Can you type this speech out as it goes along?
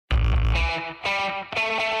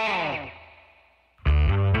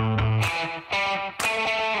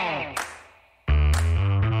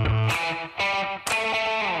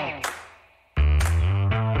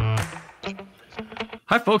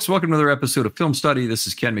Hi, folks. Welcome to another episode of Film Study. This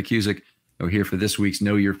is Ken McCusick. We're here for this week's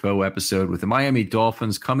Know Your Foe episode with the Miami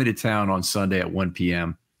Dolphins coming to town on Sunday at 1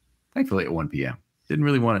 p.m. Thankfully, at 1 p.m. Didn't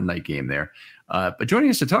really want a night game there. But joining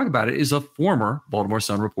us to talk about it is a former Baltimore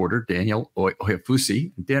Sun reporter, Daniel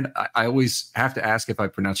Oyefusi. Dan, I always have to ask if I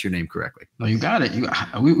pronounce your name correctly. No, you got it.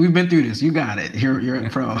 We've been through this. You got it. You're a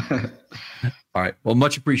pro. All right. Well,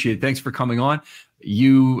 much appreciated. Thanks for coming on.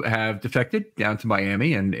 You have defected down to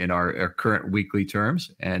Miami and in our current weekly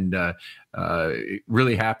terms, and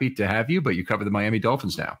really happy to have you. But you cover the Miami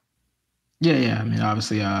Dolphins now. Yeah. I mean,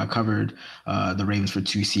 obviously, I covered the Ravens for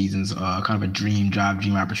 2 seasons. Kind of a dream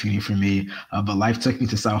opportunity for me. But life took me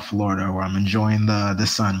to South Florida, where I'm enjoying the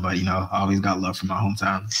sun. But I always got love for my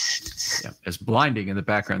hometown. Yeah, it's blinding in the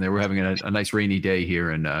background there. We're having a nice rainy day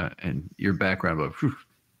here, and your background, but whew,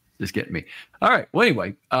 just getting me. All right. Well,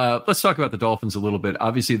 anyway, let's talk about the Dolphins a little bit.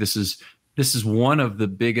 Obviously, this is one of the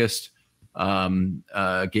biggest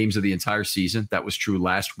games of the entire season. That was true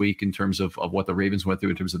last week in terms of what the Ravens went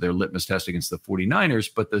through in terms of their litmus test against the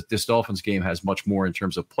 49ers. But this Dolphins game has much more in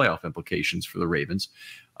terms of playoff implications for the Ravens.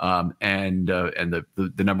 And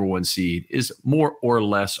the number one seed is more or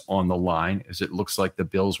less on the line, as it looks like the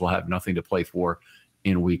Bills will have nothing to play for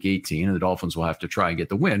in week 18, and the Dolphins will have to try and get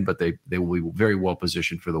the win, but they will be very well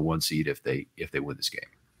positioned for the 1 seed if they win this game.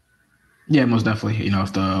 Yeah, most definitely. If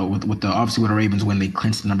obviously with the Ravens win, they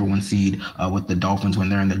clinch the number 1 seed. With the Dolphins, when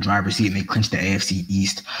they're in the driver's seat, and they clinch the AFC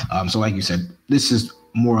East. So like you said, this is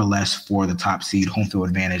more or less for the top seed, home field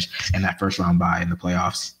advantage, and that first round bye in the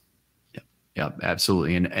playoffs. Yeah,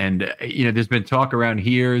 absolutely. And there's been talk around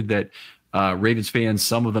here that Ravens fans,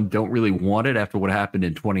 some of them don't really want it after what happened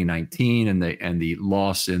in 2019 and the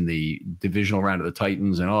loss in the divisional round of the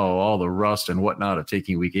Titans, and all the rust and whatnot of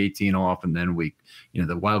taking week 18 off and then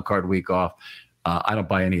the wild card week off. I don't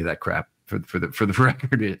buy any of that crap for the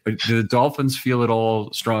record. Do the Dolphins feel at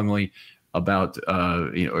all strongly about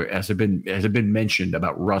has it been mentioned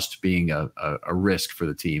about rust being a risk for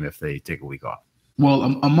the team if they take a week off? Well,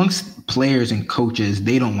 amongst players and coaches,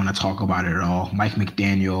 they don't want to talk about it at all. Mike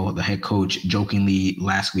McDaniel, the head coach, jokingly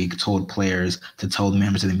last week told players to tell the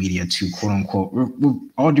members of the media to, quote unquote, with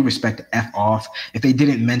all due respect, F off. If they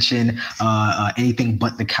didn't mention anything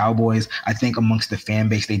but the Cowboys, I think amongst the fan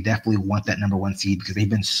base, they definitely want that number 1 seed because they've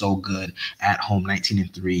been so good at home,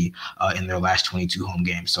 19-3 in their last 22 home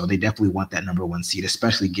games. So they definitely want that number 1 seed,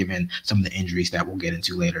 especially given some of the injuries that we'll get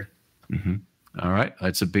into later. Mm-hmm. All right.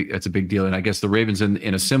 That's a big deal. And I guess the Ravens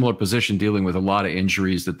in a similar position, dealing with a lot of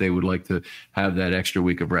injuries, that they would like to have that extra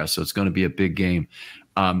week of rest. So it's going to be a big game.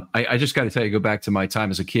 I just got to tell you, go back to my time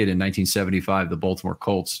as a kid in 1975, the Baltimore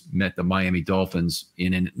Colts met the Miami Dolphins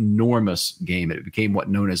in an enormous game. It became what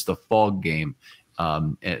known as the Fog Game.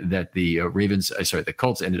 That the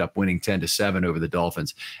Colts ended up winning 10-7 over the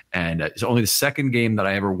Dolphins. And it's only the second game that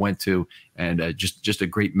I ever went to, and just a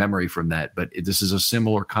great memory from that. But this is a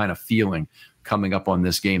similar kind of feeling coming up on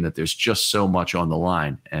this game, that there's just so much on the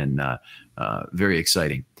line, and very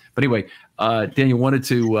exciting. But anyway, Daniel, wanted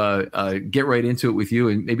to get right into it with you,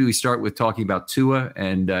 and maybe we start with talking about Tua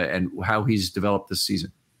and how he's developed this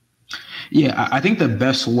season. Yeah, I think the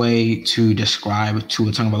best way to describe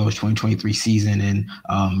Tua Tagovailoa's 2023 season, and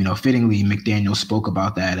fittingly, McDaniel spoke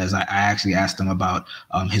about that, as I actually asked him about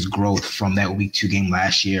his growth from that week 2 game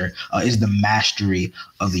last year, is the mastery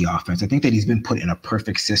of the offense. I think that he's been put in a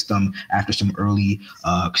perfect system after some early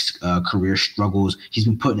career struggles. He's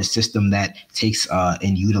been put in a system that takes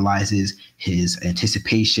and utilizes his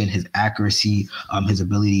anticipation, his accuracy, his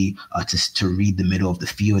ability to read the middle of the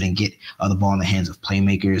field and get the ball in the hands of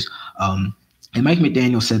playmakers. And Mike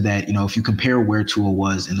McDaniel said that, if you compare where Tua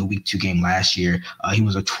was in the week 2 game last year, he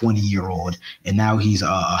was a 20-year-old, and now he's a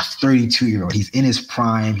 32-year-old. He's in his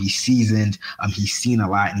prime. He's seasoned. He's seen a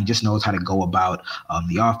lot, and he just knows how to go about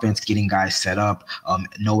the offense, getting guys set up,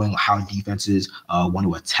 knowing how defenses want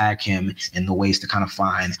to attack him, and the ways to kind of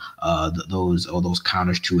find those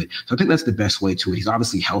counters to it. So I think that's the best way to it. He's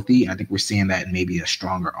obviously healthy. I think we're seeing that in maybe a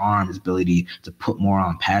stronger arm, his ability to put more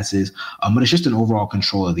on passes. But it's just an overall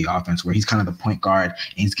control of the offense, where he's kind of the point guard, and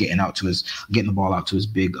he's getting the ball out to his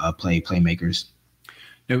big playmakers.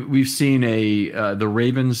 We've seen the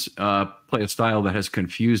Ravens play a style that has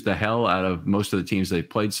confused the hell out of most of the teams they've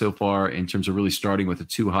played so far, in terms of really starting with a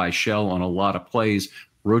too high shell on a lot of plays,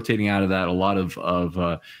 rotating out of that, a lot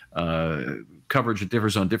of coverage that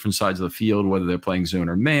differs on different sides of the field, whether they're playing zone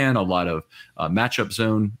or man, a lot of matchup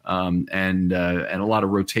zone, and a lot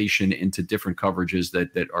of rotation into different coverages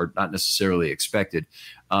that are not necessarily expected,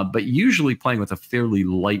 but usually playing with a fairly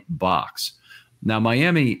light box. Now,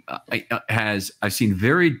 Miami I've seen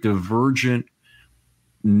very divergent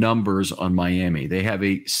numbers on Miami. They have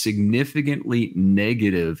a significantly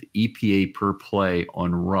negative EPA per play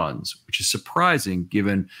on runs, which is surprising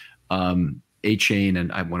given Achane,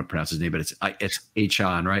 and I want to pronounce his name, but it's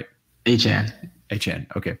Achane, right? Achane.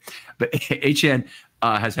 Okay. But Achane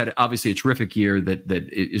has had obviously a terrific year that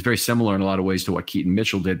is very similar in a lot of ways to what Keaton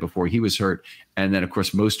Mitchell did before he was hurt. And then, of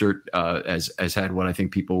course, Mostert has had what I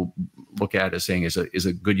think people look at as saying is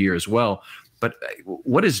a good year as well. But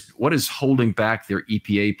what is holding back their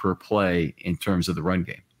EPA per play in terms of the run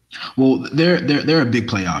game? Well, they're a big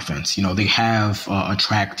play offense. You know, they have a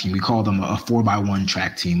track team. We call them a 4x1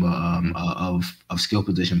 track team of skill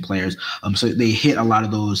position players. So they hit a lot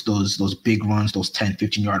of those big runs, those 10,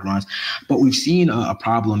 15-yard runs. But we've seen a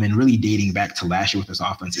problem, and really dating back to last year with this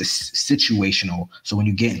offense, is situational. So when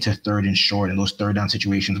you get into third and short and those third down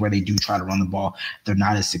situations where they do try to run the ball, they're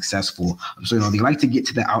not as successful. So, you know, they like to get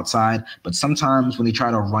to the outside, but sometimes when they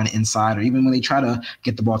try to run inside, or even when they try to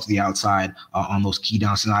get the ball to the outside on those key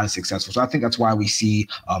downs, they're not as successful. So I think that's why we see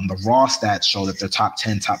the raw stats show that they're top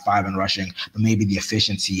 10, top 5 in rushing, but maybe the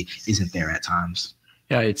efficiency isn't there at times.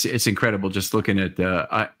 Yeah, it's incredible. Just looking at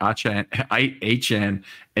Achane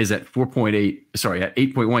is at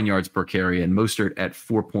 8.1 yards per carry, and Mostert at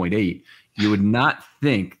 4.8. You would not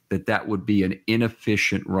think that would be an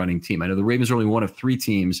inefficient running team. I know the Ravens are only one of 3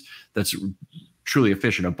 teams that's truly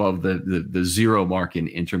efficient above the zero mark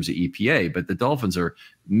in terms of EPA, but the Dolphins are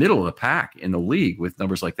middle of the pack in the league with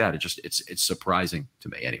numbers like that. It's surprising to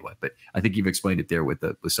me anyway, but I think you've explained it there with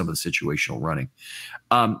some of the situational running.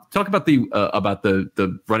 Talk about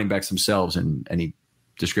the running backs themselves and any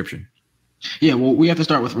description. Yeah, well, we have to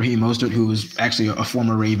start with Raheem Mostert, who was actually a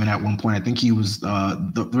former Raven at one point. I think he was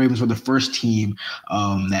the Ravens were the first team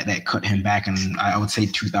that cut him back in, I would say,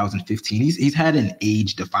 2015. He's had an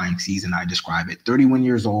age-defying season, I describe it. 31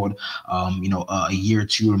 years old, a year or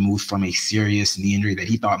two removed from a serious knee injury that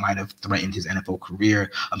he thought might have threatened his NFL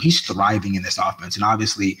career. He's thriving in this offense, and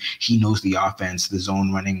obviously he knows the offense, the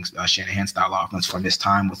zone running Shanahan-style offense from his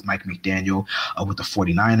time with Mike McDaniel with the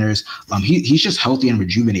 49ers. He's just healthy and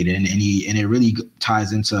rejuvenated, and it really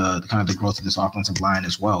ties into kind of the growth of this offensive line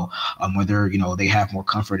as well. Whether, they have more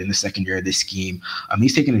comfort in the second year of this scheme,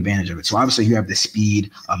 he's taking advantage of it. So obviously you have the speed,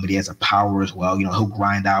 but he has a power as well. He'll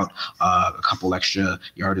grind out a couple extra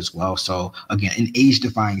yards as well. So again, an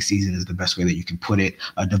age-defying season is the best way that you can put it.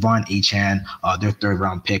 Devon Achane, their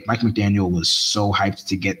third-round pick. Mike McDaniel was so hyped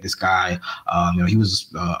to get this guy. He was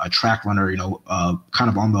a track runner, kind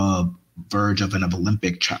of on the verge of an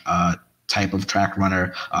Olympic type of track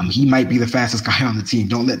runner. He might be the fastest guy on the team.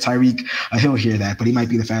 Don't let Tyreek Hill hear that, but he might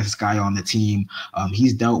be the fastest guy on the team.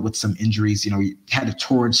 He's dealt with some injuries. He had a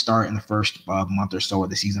torrid start in the first month or so of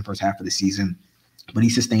the season, first half of the season. But he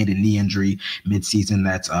sustained a knee injury mid-season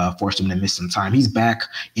that's forced him to miss some time. He's back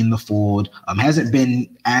in the fold. Hasn't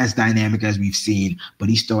been as dynamic as we've seen, but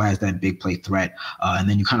he still has that big play threat. And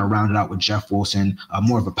then you kind of round it out with Jeff Wilson,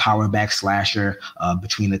 more of a power back slasher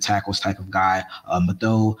between the tackles type of guy. But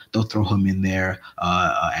they'll throw him in there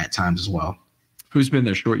at times as well. Who's been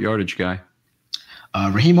their short yardage guy?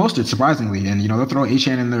 Raheem Mostert, surprisingly, and they'll throw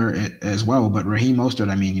Achane in there as well. But Raheem Mostert,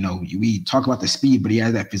 we talk about the speed, but he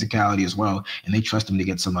has that physicality as well, and they trust him to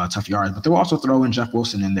get some tough yards. But they'll also throw in Jeff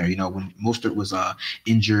Wilson in there. When Mostert was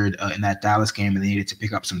injured in that Dallas game, and they needed to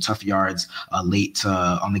pick up some tough yards late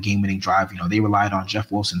on the game-winning drive, they relied on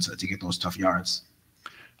Jeff Wilson to get those tough yards.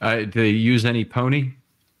 Do they use any pony?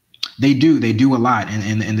 They do a lot,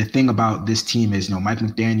 and the thing about this team is, Mike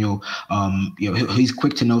McDaniel, he's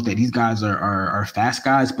quick to note that these guys are fast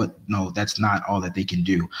guys, but no, that's not all that they can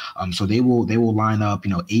do. So they will line up,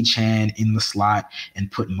 Achane in the slot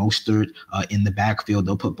and put Mostert in the backfield.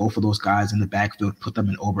 They'll put both of those guys in the backfield, put them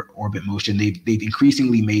in orbit motion. They've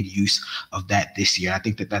increasingly made use of that this year. I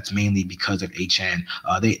think that's mainly because of Achane.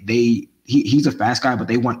 He's a fast guy, but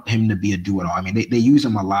they want him to be a do-it-all. They use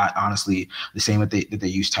him a lot, honestly, the same that they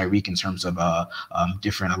use Tyreek in terms of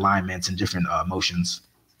different alignments and different motions.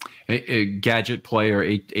 A gadget player,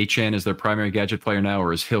 Achane is their primary gadget player now,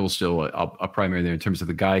 or is Hill still a primary there in terms of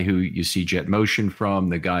the guy who you see jet motion from,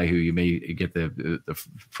 the guy who you may get the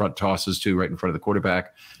front tosses to right in front of the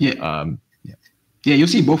quarterback? Yeah. Yeah, you'll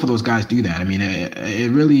see both of those guys do that.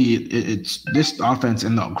 It's this offense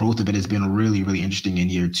and the growth of it has been really, really interesting in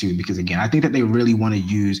year 2, because again, I think that they really want to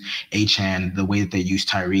use Achane the way that they use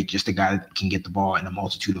Tyreek, just a guy that can get the ball in a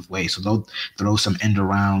multitude of ways. So they'll throw some end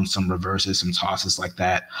around, some reverses, some tosses like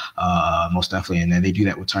that, most definitely. And then they do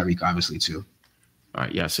that with Tyreek, obviously, too. All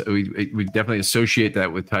right, yeah, so we definitely associate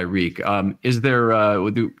that with Tyreek. Is there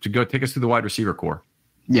to go take us through the wide receiver core?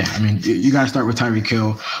 Yeah, I mean, you got to start with Tyreek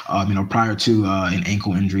Hill. Prior to an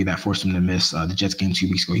ankle injury that forced him to miss the Jets game 2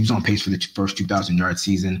 weeks ago, he was on pace for the first 2,000-yard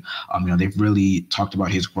season. They've really talked about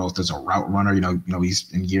his growth as a route runner. He's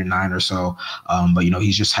in year 9 or so, but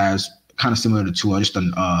he just has kind of similar to Tua, just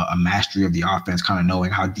a mastery of the offense, kind of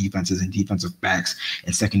knowing how defenses and defensive backs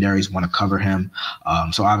and secondaries want to cover him.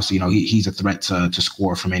 So obviously, he's a threat to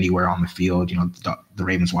score from anywhere on the field. The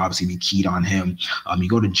Ravens will obviously be keyed on him. You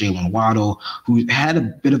go to Jalen Waddle, who had a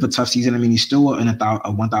bit of a tough season. I mean, he's still in a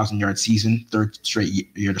 1,000-yard season, third straight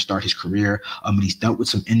year to start his career. But he's dealt with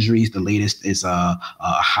some injuries. The latest is a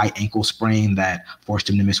high ankle sprain that forced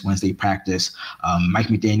him to miss Wednesday practice. Mike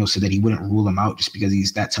McDaniel said that he wouldn't rule him out just because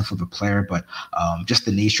he's that tough of a player, but just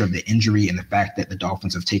the nature of the injury and the fact that the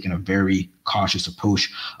Dolphins have taken a very cautious approach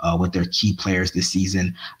with their key players this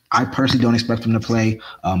season. I personally don't expect him to play,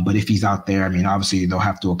 but if he's out there, I mean, obviously they'll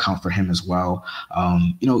have to account for him as well.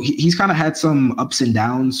 He's kind of had some ups and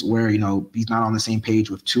downs where, he's not on the same page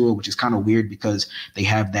with Tua, which is kind of weird because they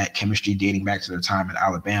have that chemistry dating back to their time at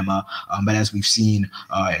Alabama. But as we've seen,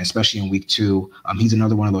 especially in week 2, he's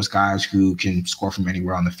another one of those guys who can score from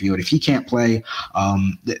anywhere on the field. If he can't play,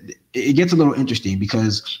 it gets a little interesting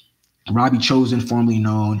because Robbie Chosen, formerly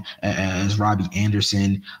known as Robbie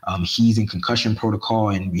Anderson, he's in concussion protocol,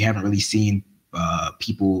 and we haven't really seen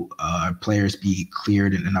players be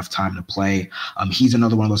cleared in enough time to play. He's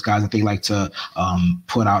another one of those guys that they like to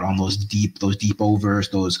put out on those deep overs,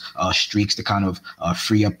 those streaks to kind of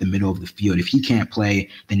free up the middle of the field. If he can't play,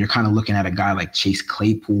 then you're kind of looking at a guy like Chase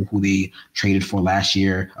Claypool, who they traded for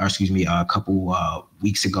a couple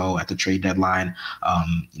weeks ago at the trade deadline.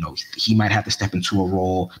 He might have to step into a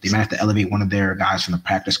role. They might have to elevate one of their guys from the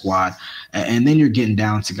practice squad. And then you're getting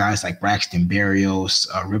down to guys like Braxton Berrios,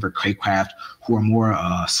 River Craycraft, who are more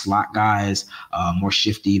slot guys, more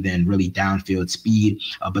shifty than really downfield speed,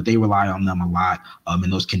 but they rely on them a lot in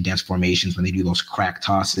those condensed formations when they do those crack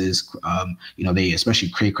tosses. Especially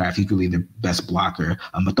Craycraft, he's really the best blocker,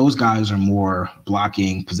 but those guys are more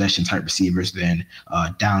blocking possession type receivers than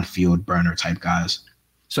downfield burner type guys.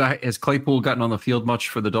 So has Claypool gotten on the field much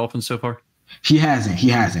for the Dolphins so far? He hasn't.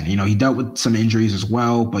 He dealt with some injuries as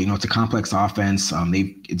well, but it's a complex offense.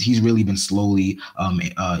 He's really been slowly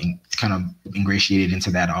kind of ingratiated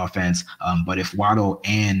into that offense. But if Waddle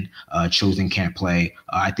and Chosen can't play,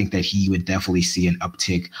 I think that he would definitely see an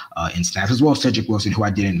uptick in snaps, as well as Cedric Wilson, who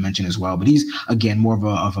I didn't mention as well. But he's again more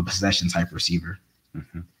of a possession type receiver.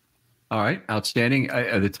 Mm-hmm. All right, outstanding.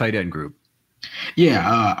 The tight end group.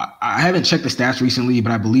 Yeah, I haven't checked the stats recently,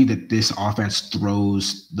 but I believe that this offense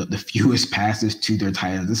throws the fewest passes to their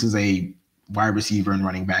tight ends. This is a wide receiver and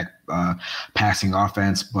running back passing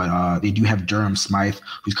offense, but they do have Durham Smythe,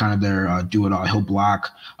 who's kind of their do-it-all. He'll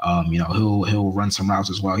block, he'll run some routes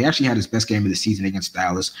as well. He actually had his best game of the season against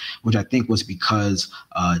Dallas, which I think was because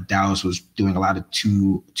Dallas was doing a lot of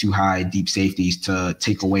too high deep safeties to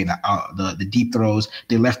take away the deep throws.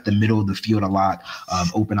 They left the middle of the field a lot,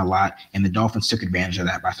 open a lot, and the Dolphins took advantage of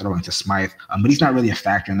that by throwing to Smythe. But he's not really a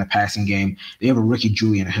factor in the passing game. They have a rookie,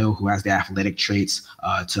 Julian Hill, who has the athletic traits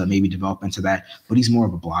to maybe develop into that, but he's more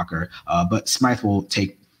of a blocker. But Smythe will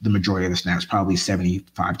take the majority of the snaps, probably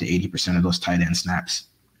 75 to 80% of those tight end snaps.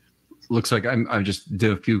 Looks like I just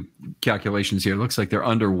did a few calculations here. It looks like they're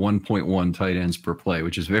under 1.1 tight ends per play,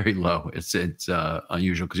 which is very low. It's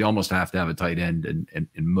unusual because you almost have to have a tight end in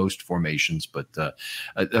most formations. But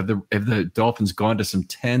have the Dolphins gone to some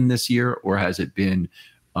 10 this year, or has it been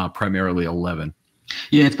primarily 11?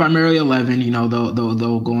 Yeah, it's primarily 11.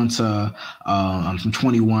 They'll go into from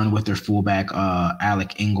 21 with their fullback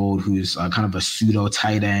Alec Ingold, who's kind of a pseudo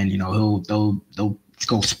tight end. They'll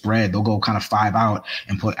go spread. They'll go kind of 5 out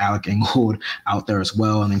and put Alec Ingold out there as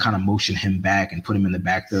well, and then kind of motion him back and put him in the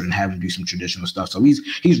backfield and have him do some traditional stuff. So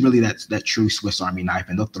he's really that true Swiss Army knife,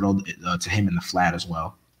 and they'll throw to him in the flat as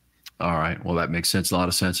well. All right. Well, that makes sense. A lot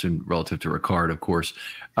of sense in relative to Ricard, of course.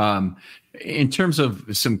 In terms of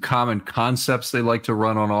some common concepts they like to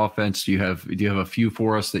run on offense, do you have a few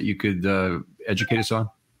for us that you could educate us on?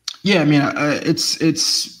 Yeah, I mean,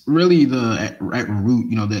 it's really the at root,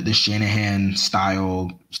 the Shanahan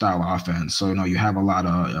style offense. So, you have a lot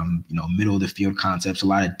of, middle of the field concepts, a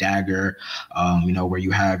lot of dagger, where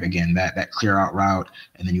you have, again, that clear out route.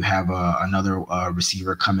 And then you have another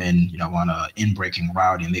receiver come in, on a in-breaking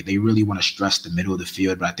route. And they really want to stress the middle of the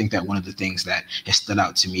field. But I think that one of the things that has stood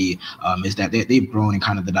out to me is that they've grown in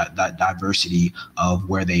kind of the diversity of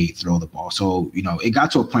where they throw the ball. So, it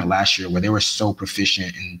got to a point last year where they were so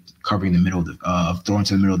proficient in covering the middle of throwing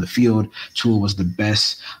to the middle of the field. Tua was the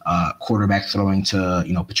best quarterback throwing to,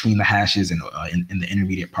 between the hashes and in the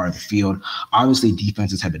intermediate part of the field. Obviously,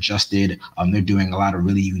 defenses have adjusted. They're doing a lot of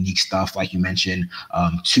really unique stuff, like you mentioned,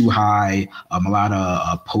 too high, a lot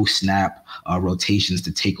of post-snap rotations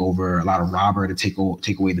to take over, a lot of robber to take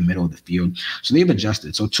away the middle of the field. So they've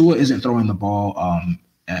adjusted. So Tua isn't throwing the ball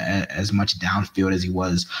as much downfield as he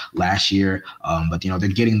was last year. But, they're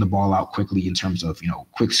getting the ball out quickly in terms of,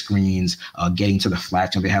 quick screens, getting to the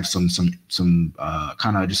flats. They have some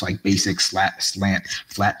kind of just like basic slant,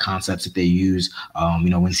 flat concepts that they use,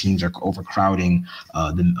 when teams are overcrowding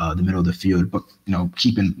the middle of the field. But,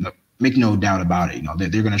 make no doubt about it.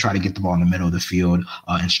 They're going to try to get the ball in the middle of the field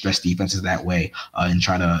and stress defenses that way and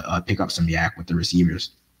try to pick up some yak with the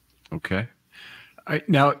receivers. Okay.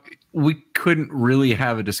 Now, we couldn't really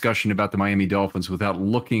have a discussion about the Miami Dolphins without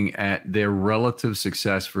looking at their relative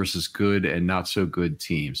success versus good and not so good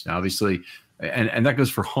teams. Now, obviously, and that goes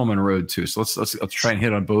for home and road too. So let's try and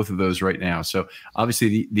hit on both of those right now. So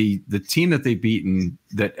obviously, the team that they've beaten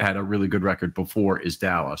that had a really good record before is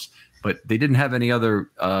Dallas, but they didn't have any other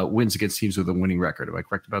wins against teams with a winning record. Am I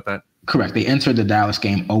correct about that? Correct. They entered the Dallas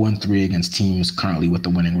game 0-3 against teams currently with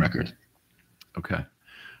the winning record. Okay.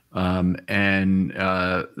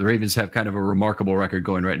 The Ravens have kind of a remarkable record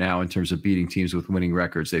going right now in terms of beating teams with winning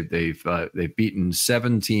records. They've beaten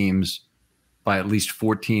 7 teams by at least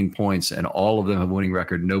 14 points, and all of them have a winning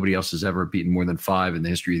record. Nobody else has ever beaten more than 5 in the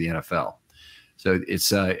history of the NFL. So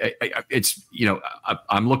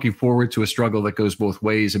I'm looking forward to a struggle that goes both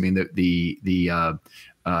ways. I mean,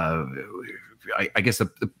 I guess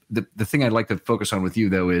the thing I'd like to focus on with you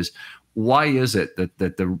though is, why is it that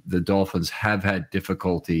the Dolphins have had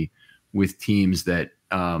difficulty with teams that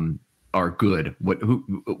are good?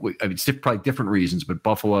 It's probably different reasons, but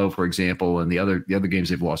Buffalo, for example, and the other games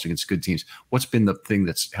they've lost against good teams. What's been the thing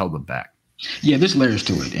that's held them back? Yeah, there's layers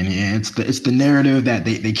to it, and it's the narrative that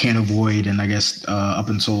they can't avoid, and I guess up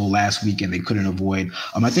until last weekend they couldn't avoid.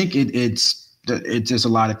 I think it's just a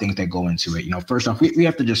lot of things that go into it. First off, we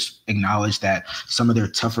have to just acknowledge that some of their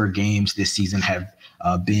tougher games this season have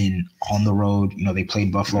been on the road. They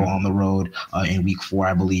played Buffalo on the road in week 4,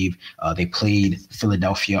 I believe. They played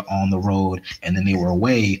Philadelphia on the road, and then they were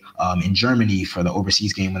away in Germany for the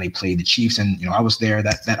overseas game when they played the Chiefs. And, I was there.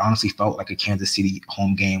 That honestly felt like a Kansas City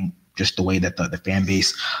home game, just the way that the fan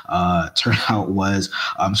base turnout was.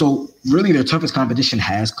 So really their toughest competition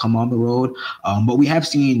has come on the road. But we have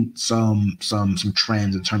seen some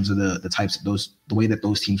trends in terms of the types of the way that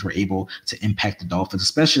those teams were able to impact the Dolphins,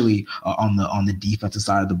 especially on the defensive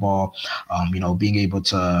side of the ball. Being able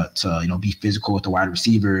to be physical with the wide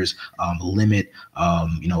receivers, limit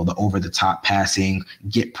the over the top passing,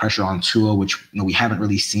 get pressure on Tua, which we haven't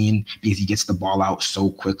really seen because he gets the ball out so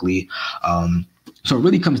quickly. So it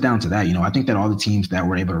really comes down to that. I think that all the teams that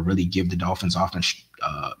were able to really give the Dolphins offense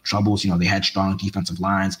troubles, they had strong defensive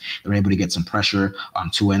lines. They were able to get some pressure on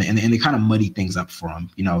Tua, and they kind of muddy things up for him.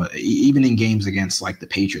 Even in games against like the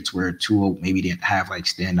Patriots, where Tua maybe didn't have like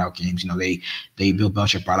standout games, Bill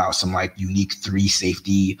Belichick brought out some like unique 3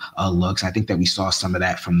 safety looks. I think that we saw some of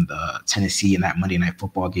that from the Tennessee in that Monday Night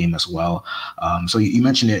Football game as well. So you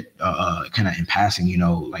mentioned it kind of in passing,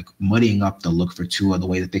 like muddying up the look for Tua the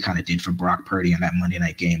way that they kind of did for Brock Purdy in that Monday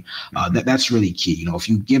night game. That's really key. If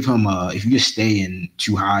you give him if you just stay in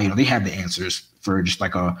too high, they have the answers for just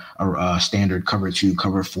like a standard cover 2,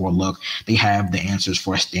 cover 4 look. They have the answers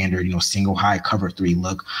for a standard, single high cover 3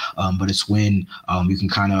 look. But it's when you can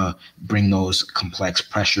kind of bring those complex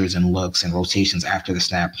pressures and looks and rotations after the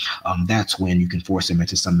snap. That's when you can force them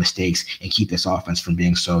into some mistakes and keep this offense from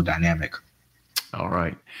being so dynamic. All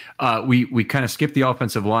right. We kind of skipped the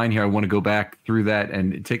offensive line here. I want to go back through that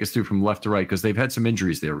and take us through from left to right, because they've had some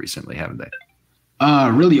injuries there recently, haven't they?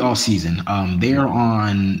 Really all season. They are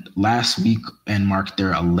on last week and marked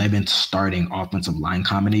their 11th starting offensive line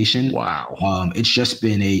combination. Wow. It's just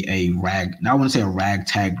been a rag. Now I want to say a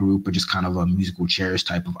ragtag group, but just kind of a musical chairs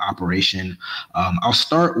type of operation. I'll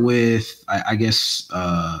start with, I guess,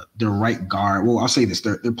 their right guard. Well, I'll say this.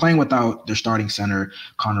 They're playing without their starting center,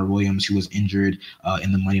 Connor Williams, who was injured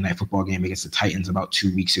in the Monday Night Football game against the Titans about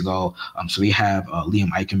 2 weeks ago. So they have Liam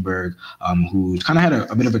Eichenberg, who's kind of had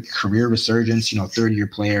a bit of a career resurgence, third-year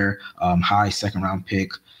player, high second-round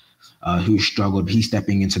pick, who struggled. He's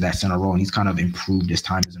stepping into that center role, and he's kind of improved as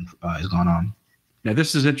time has gone on. Now,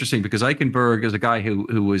 this is interesting because Eichenberg is a guy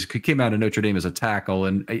who came out of Notre Dame as a tackle,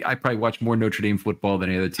 and I probably watch more Notre Dame football than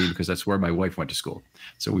any other team because that's where my wife went to school.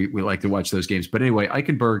 So we like to watch those games. But anyway,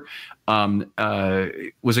 Eichenberg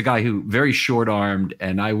was a guy who very short-armed,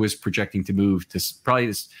 and I was projecting to move to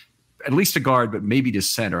probably at least a guard, but maybe to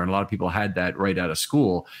center. And a lot of people had that right out of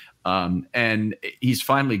school. And he's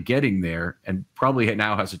finally getting there, and probably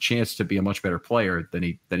now has a chance to be a much better player than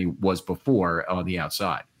he was before on the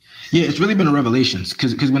outside. Yeah, it's really been a revelation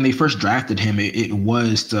because when they first drafted him, it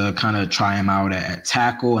was to kind of try him out at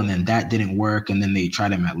tackle, and then that didn't work, and then they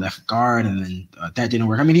tried him at left guard, and then that didn't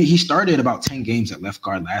work. I mean, he started about 10 games at left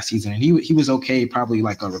guard last season, and he was okay, probably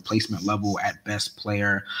like a replacement level at best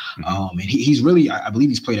player. And he's really, I believe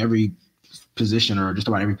he's played every position or just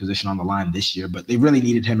about every position on the line this year, but they really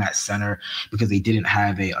needed him at center because they didn't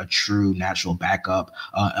have a true natural backup.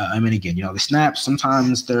 I mean, again, the snaps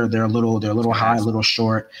sometimes they're a little high, a little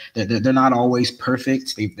short. They're not always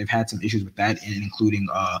perfect. They've had some issues with that, including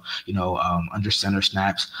under center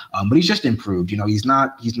snaps. But he's just improved. He's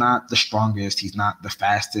not the strongest. He's not the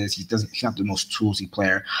fastest. He's not the most toolsy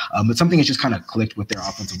player. But something has just kind of clicked with their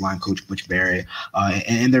offensive line coach Butch Barry,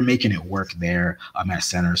 and they're making it work there at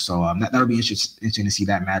center. So that'll be interesting to see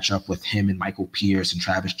that matchup with him and Michael Pierce and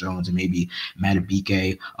Travis Jones and maybe Matt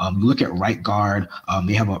Abike. You look at right guard,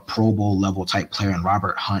 they have a Pro Bowl level type player in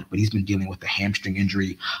Robert Hunt, but he's been dealing with a hamstring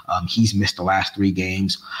injury. He's missed the last 3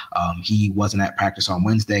 games. He wasn't at practice on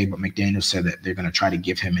Wednesday, but McDaniel said that they're going to try to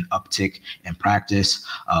give him an uptick in practice.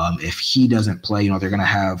 If he doesn't play, they're going to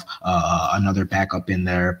have another backup in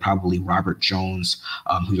there, probably Robert Jones,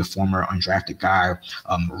 who's a former undrafted guy.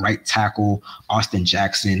 Right tackle, Austin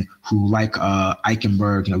Jackson, who like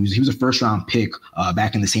Eichenberg, he was a first round pick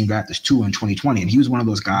back in the same draft as Tua in 2020. And he was one of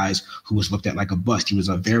those guys who was looked at like a bust. He was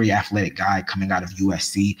a very athletic guy coming out of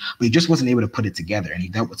USC, but he just wasn't able to put it together. And he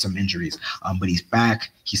dealt with some injuries, but he's back.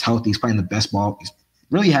 He's healthy. He's playing the best ball. He's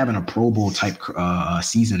really having a Pro Bowl type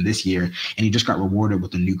season this year. And he just got rewarded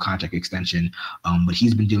with a new contract extension. But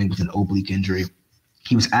he's been dealing with an oblique injury.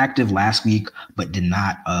 He was active last week, but did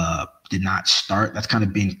not start. That's kind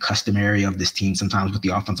of been customary of this team sometimes with the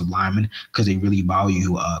offensive linemen because they really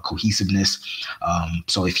value cohesiveness.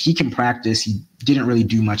 So if he can practice, he didn't really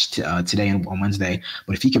do much today and on Wednesday,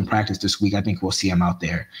 but if he can practice this week, I think we'll see him out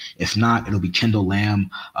there. If not, it'll be Kendall Lamb,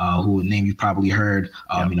 who a name you probably heard,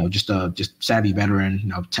 just savvy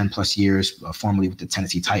veteran, 10 plus years, formerly with the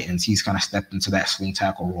Tennessee Titans. He's kind of stepped into that swing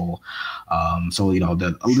tackle role. So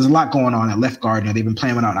there's a lot going on at left guard. They've been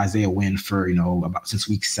playing without Isaiah Wynn for, about since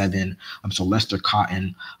week 7. So Lester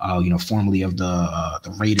Cotton, formerly of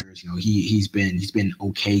the Raiders, he's been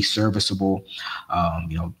okay, serviceable. They're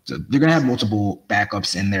going to have multiple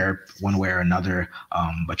backups in there one way or another.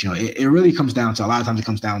 But it really comes down to, a lot of times it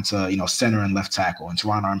comes down to, center and left tackle. And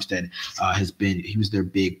Teron Armstead he was their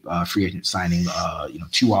big free agent signing,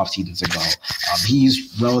 2 off seasons ago.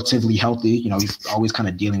 He's relatively healthy. He's always kind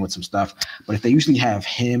of dealing with some stuff, but if they usually have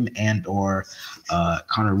him and or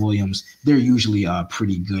Connor Williams, they're usually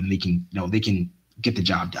pretty good, and they can get the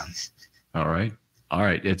job done. All right.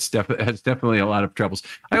 It's definitely a lot of troubles.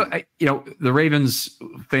 The Ravens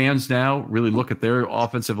fans now really look at their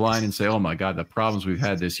offensive line and say, "Oh my God, the problems we've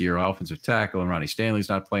had this year, offensive tackle and Ronnie Stanley's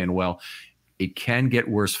not playing well." It can get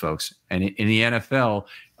worse, folks. And in the NFL,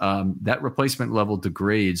 that replacement level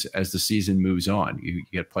degrades as the season moves on. You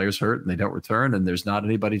get players hurt and they don't return, and there's not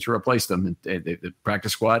anybody to replace them. And the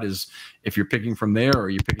practice squad is, if you're picking from there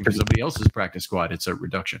or you're picking from somebody else's practice squad, it's a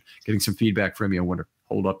reduction. Getting some feedback from you. I want to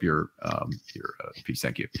hold up your piece.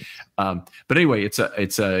 Thank you. But anyway,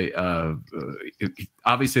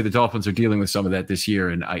 obviously the Dolphins are dealing with some of that this year,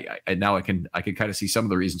 and now I can kind of see some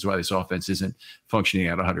of the reasons why this offense isn't functioning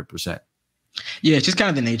at 100%. Yeah, it's just kind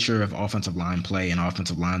of the nature of offensive line play and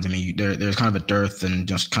offensive lines. I mean, there's kind of a dearth and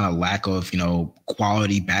just kind of lack of,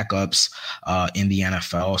 quality backups in the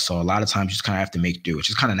NFL. So a lot of times you just kind of have to make do. It's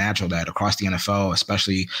just kind of natural that across the NFL,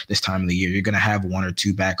 especially this time of the year, you're going to have 1 or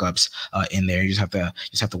 2 backups in there. You just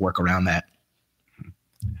have to work around that.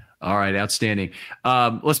 All right, outstanding.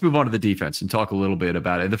 Let's move on to the defense and talk a little bit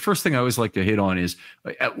about it. The first thing I always like to hit on is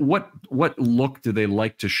what look do they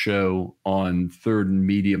like to show on 3rd and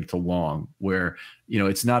medium to long, where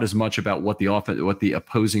it's not as much about what the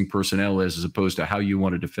opposing personnel is as opposed to how you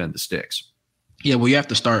want to defend the sticks. Yeah, well, you have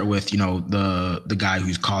to start with, the guy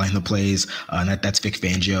who's calling the plays, and that's Vic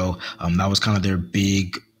Fangio. That was kind of their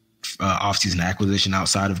big offseason acquisition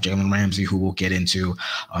outside of Jalen Ramsey, who we'll get into,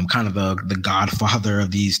 kind of the godfather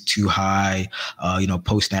of these too high,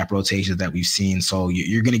 post-snap rotations that we've seen. So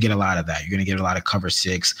you're going to get a lot of that. You're going to get a lot of cover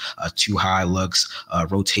 6, too high looks,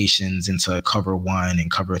 rotations into cover 1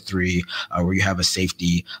 and cover 3, where you have a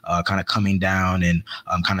safety kind of coming down and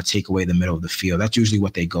kind of take away the middle of the field. That's usually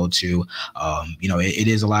what they go to. It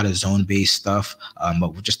is a lot of zone-based stuff,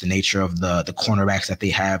 but with just the nature of the cornerbacks that they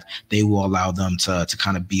have, they will allow them to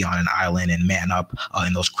kind of be on an island and man up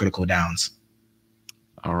in those critical downs.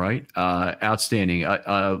 All right. Outstanding.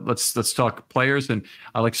 Let's talk players, and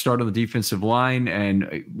I like to start on the defensive line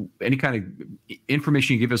and any kind of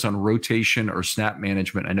information you give us on rotation or snap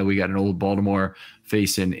management. I know we got an old Baltimore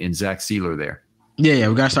face in Zach Sealer there. Yeah,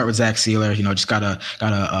 we gotta start with Zach Sealer. Just got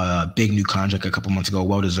a big new contract a couple months ago,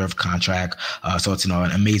 well deserved contract. So it's an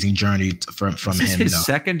amazing journey from Is this him. His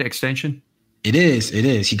second extension. It is.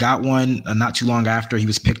 He got one not too long after he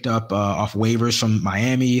was picked up off waivers from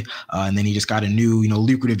Miami, and then he just got a new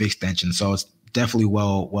lucrative extension. So it's definitely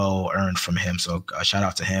well earned from him. So shout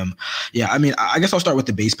out to him. Yeah, I mean, I guess I'll start with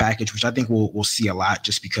the base package, which I think we'll see a lot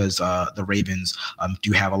just because the Ravens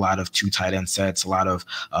do have a lot of 2 tight end sets, a lot of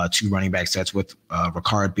 2 running back sets with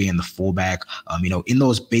Ricard being the fullback. In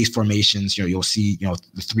those base formations, you'll see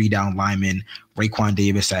the 3 down linemen, Raekwon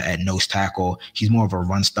Davis at nose tackle. He's more of a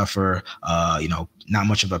run stuffer, not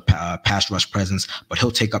much of a pass rush presence, but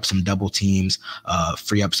he'll take up some double teams,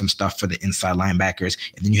 free up some stuff for the inside linebackers.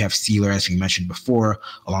 And then you have Sealer, as we mentioned before,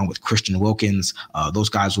 along with Christian Wilkins. Those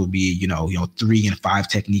guys will be, 3 and 5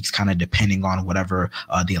 techniques, kind of depending on whatever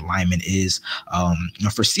the alignment is.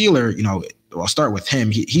 For Sealer, I'll start with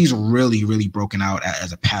him. He's really, really broken out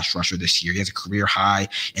as a pass rusher this year. He has a career high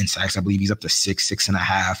in sacks. I believe he's up to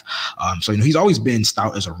 6.5. So he's always been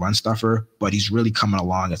stout as a run stuffer, but he's really coming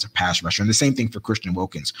along as a pass rusher. And the same thing for Christian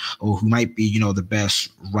Wilkins, who might be, the best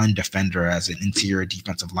run defender as an interior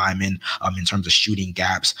defensive lineman in terms of shooting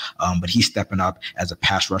gaps. But he's stepping up as a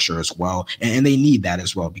pass rusher as well. And they need that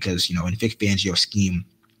as well because, in Vic Fangio's scheme,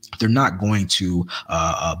 they're not going to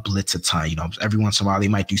blitz a ton. Every once in a while, they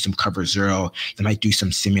might do some cover zero. They might do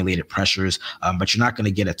some simulated pressures, but you're not going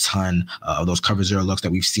to get a ton of those cover zero looks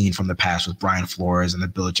that we've seen from the past with Brian Flores and the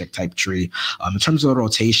Belichick type tree. In terms of the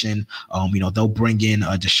rotation, they'll bring in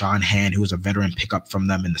Deshaun Hand, who was a veteran pickup from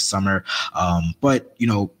them in the summer. But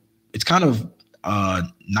it's kind of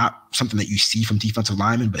not something that you see from defensive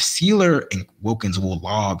linemen, but Sealer and Wilkins will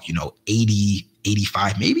log, 80,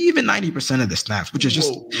 85, maybe even 90% of the snaps, which is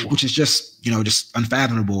just just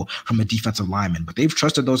unfathomable from a defensive lineman. But they've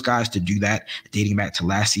trusted those guys to do that dating back to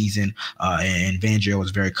last season. And Fangio was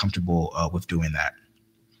very comfortable with doing that.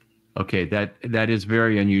 Okay, that is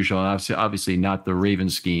very unusual. Obviously not the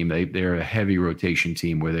Ravens scheme. They're a heavy rotation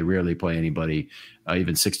team where they rarely play anybody,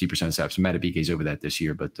 even 60% snaps. Matabike's over that this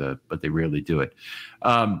year, but they rarely do it.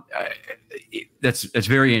 That's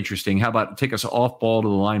very interesting. How about take us off ball to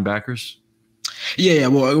the linebackers? Yeah.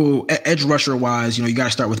 Well, edge rusher wise, you got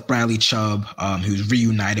to start with Bradley Chubb, who's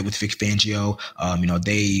reunited with Vic Fangio.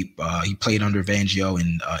 He played under Fangio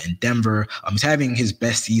in Denver. He's having his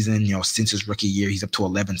best season, since his rookie year. He's up to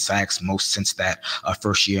 11 sacks, most since that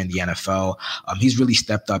first year in the NFL. He's really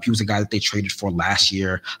stepped up. He was a guy that they traded for last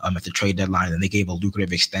year at the trade deadline, and they gave a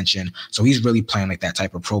lucrative extension. So he's really playing like that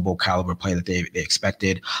type of Pro Bowl caliber play that they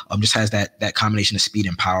expected. Just has that combination of speed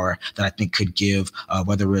and power that I think could give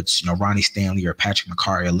whether it's Ronnie Stanley or Patrick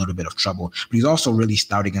McCarry a little bit of trouble. But he's also really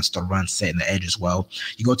stout against the run set and the edge as well.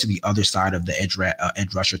 You go to the other side of the edge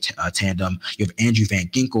rusher tandem. You have Andrew Van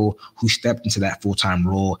Ginkel, who stepped into that full-time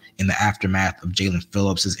role in the aftermath of Jalen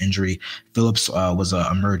Phillips' injury. Phillips was an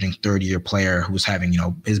emerging third-year player who was having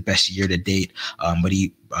his best year to date, but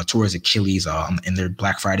he tore his Achilles in their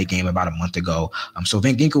Black Friday game about a month ago. So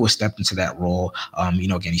Van Ginkel was stepped into that role.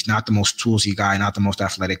 Again, he's not the most toolsy guy, not the most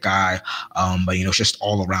athletic guy, but just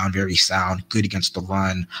all around very sound, good against the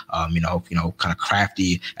run, kind of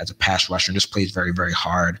crafty as a pass rusher and just plays very, very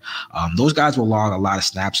hard. Those guys will log a lot of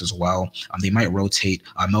snaps as well. They might rotate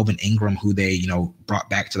Melvin Ingram, who they, brought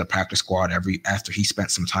back to the practice squad after he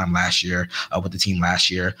spent some time last year with the team last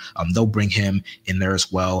year. They'll bring him in there as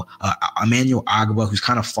well. Emmanuel Agba, who's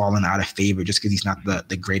kind of fallen out of favor just because he's not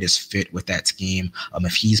the greatest fit with that scheme.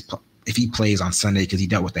 If he plays on Sunday, because he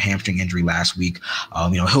dealt with the hamstring injury last week,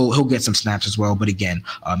 he'll get some snaps as well. But again,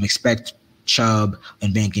 expect Chubb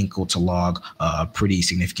and Van Ginkel to log a pretty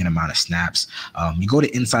significant amount of snaps. You go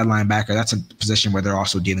to inside linebacker, that's a position where they're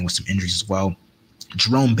also dealing with some injuries as well.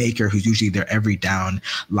 Jerome Baker, who's usually their every down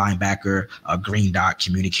linebacker, green dot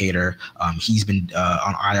communicator. He's been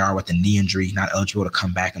on IR with a knee injury, not eligible to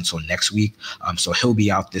come back until next week. So he'll be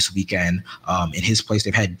out this weekend. In his place,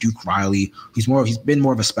 they've had Duke Riley. He's been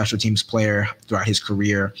more of a special teams player throughout his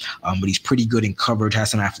career, but he's pretty good in coverage,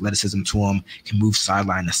 has some athleticism to him, can move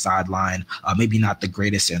sideline to sideline. Maybe not the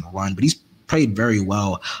greatest in run, but he's played very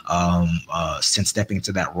well since stepping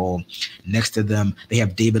into that role. Next to them, they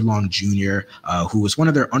have David Long Jr., who was one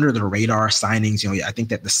of their under the radar signings. I think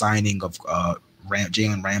that the signing of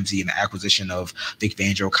Jalen Ramsey and the acquisition of Vic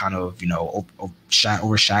Fangio kind of,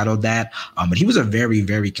 overshadowed that. But he was a very,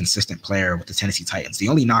 very consistent player with the Tennessee Titans. The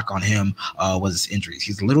only knock on him was injuries.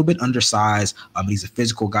 He's a little bit undersized. He's a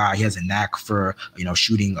physical guy. He has a knack for,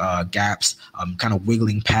 shooting gaps, kind of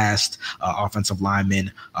wiggling past offensive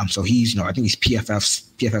linemen. So he's, I think he's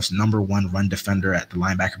PFF's number one run defender at the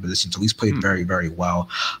linebacker position. So he's played very, very well.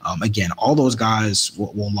 Again, all those guys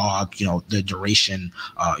will log, the duration,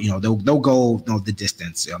 they'll go, the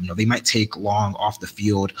distance. They might take long off the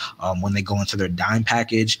field when they go into their dime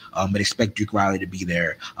package, but expect Duke Riley to be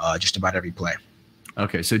there just about every play.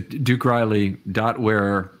 Okay, so Duke Riley, dot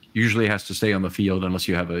wearer, usually has to stay on the field unless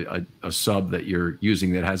you have a sub that you're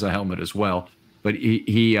using that has a helmet as well. But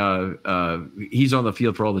he's on the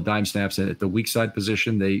field for all the dime snaps, and at the weak side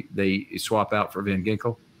position, they swap out for Van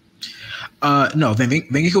Ginkel. No, Van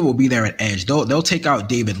Ginkel will be there at edge. They'll take out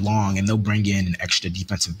David Long and they'll bring in an extra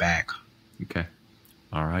defensive back. Okay,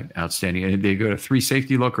 all right, outstanding. And they go to 3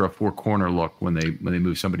 safety look or a 4 corner look when they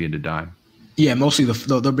move somebody into dime. Yeah, mostly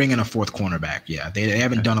they'll bring in a 4th cornerback. Yeah, they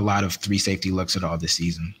haven't done a lot of 3 safety looks at all this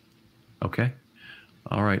season. Okay,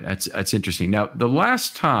 all right, that's interesting. Now, the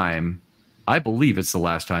last time, I believe it's the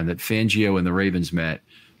last time that Fangio and the Ravens met.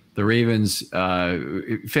 The Ravens,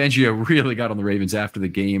 Fangio really got on the Ravens after the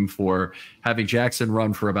game for having Jackson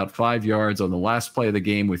run for about 5 yards on the last play of the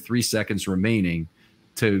game with 3 seconds remaining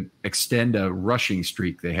to extend a rushing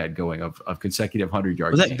streak they had going of consecutive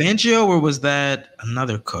 100-yard games. Was that Fangio or was that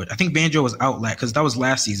another coach? I think Fangio was out because that was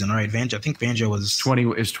last season, right? I think Fangio was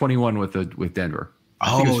 21 with Denver.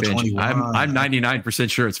 Oh, 21. I'm 99%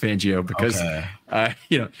 sure it's Fangio because,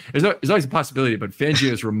 there's always a possibility. But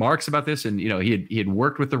Fangio's remarks about this, and he had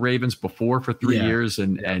worked with the Ravens before for 3 years,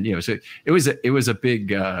 and so it was a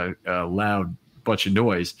big loud bunch of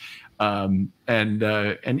noise. The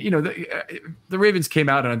Ravens came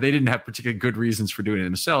out and they didn't have particularly good reasons for doing it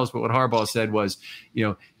themselves. But what Harbaugh said was,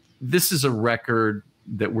 this is a record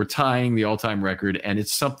that we're tying the all-time record, and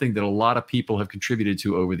it's something that a lot of people have contributed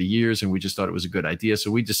to over the years, and we just thought it was a good idea. So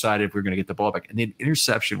we decided we're going to get the ball back. And then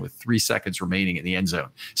interception with 3 seconds remaining in the end zone.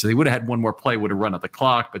 So they would have had one more play, would have run out the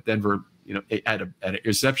clock, but Denver, had an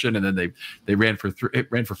interception, and then they ran for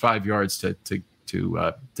 5 yards to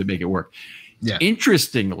make it work. Yeah.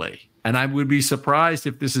 Interestingly, and I would be surprised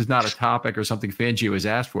if this is not a topic or something Fangio has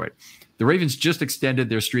asked for it, the Ravens just extended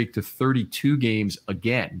their streak to 32 games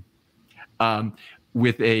again.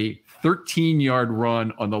 With a 13-yard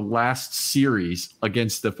run on the last series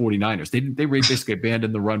against the 49ers. They basically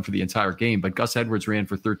abandoned the run for the entire game, but Gus Edwards ran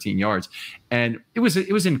for 13 yards. And it was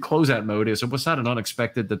in closeout mode. So it was not an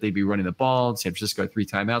unexpected that they'd be running the ball. San Francisco had 3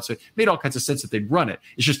 timeouts. So it made all kinds of sense that they'd run it.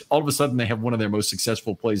 It's just all of a sudden they have one of their most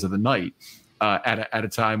successful plays of the night. At a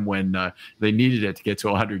time when they needed it to get to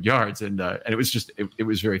 100 yards, and it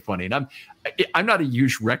was very funny. And I'm not a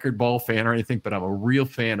huge record ball fan or anything, but I'm a real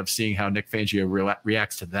fan of seeing how Nick Fangio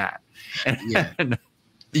reacts to that.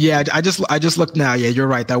 Yeah, I just looked now. Yeah, you're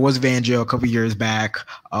right. That was Fangio a couple years back.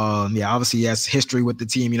 Obviously he has history with the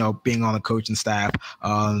team, being on the coaching staff.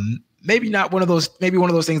 Maybe not one of those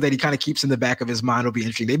things that he kind of keeps in the back of his mind will be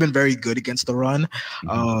interesting. They've been very good against the run.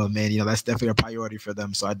 And that's definitely a priority for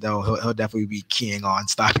them. So I know he'll definitely be keying on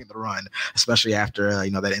stopping the run, especially after,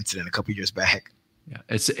 that incident a couple years back. Yeah,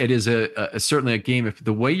 it is certainly a game. If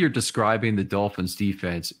the way you're describing the Dolphins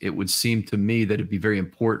defense, it would seem to me that it'd be very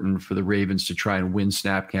important for the Ravens to try and win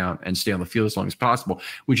snap count and stay on the field as long as possible,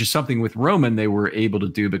 which is something with Roman they were able to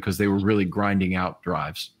do because they were really grinding out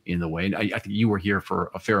drives in the way. And I think you were here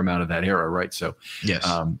for a fair amount of that era, right? So yes.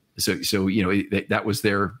 So that was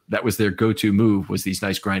their go-to move, was these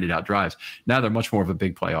nice grinded out drives. Now they're much more of a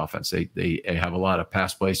big play offense. They have a lot of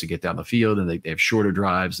pass plays to get down the field, and they have shorter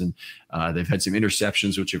drives, and they've had some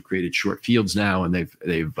interceptions which have created short fields now, and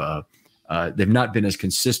they've not been as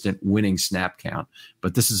consistent winning snap count.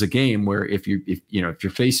 But this is a game where if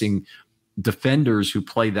you're facing defenders who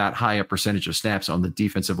play that high a percentage of snaps on the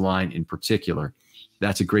defensive line in particular,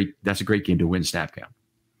 that's a great game to win snap count.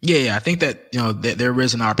 Yeah, I think that that there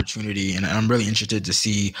is an opportunity, and I'm really interested to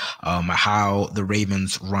see how the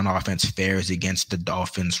Ravens' run offense fares against the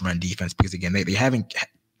Dolphins' run defense, because again, they haven't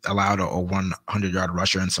allowed a 100-yard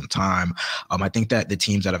rusher in some time. I think that the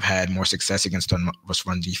teams that have had more success against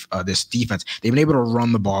this defense, they've been able to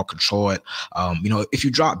run the ball, control it. If you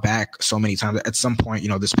drop back so many times, at some point,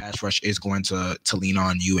 this pass rush is going to lean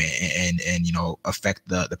on you and affect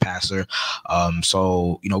the passer.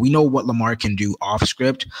 So we know what Lamar can do off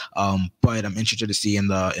script, but I'm interested to see in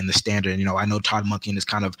the standard. I know Todd Monken has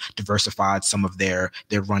kind of diversified some of their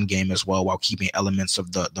run game as well while keeping elements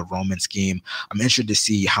of the Roman scheme. I'm interested to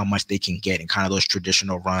see how much they can get in kind of those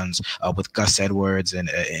traditional runs with Gus Edwards and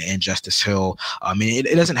Justice Hill. I mean,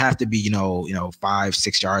 it doesn't have to be,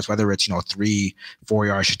 5-6 yards, whether it's, 3-4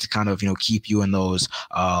 yards, just to kind of, keep you in those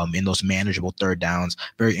manageable third downs.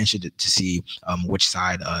 Very interested to see which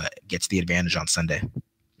side gets the advantage on Sunday.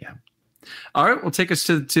 Yeah. All right. Well, take us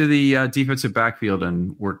to the defensive backfield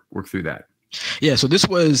and work through that. Yeah. So this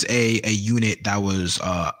was a unit that was,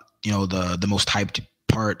 the most hyped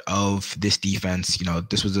part of this defense.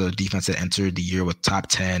 This was a defense that entered the year with top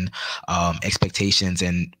 10 expectations,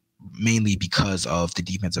 and mainly because of the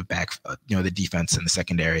defensive back, the defense in the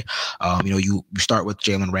secondary. You start with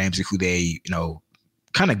Jalen Ramsey, who they,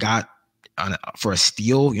 kind of got for a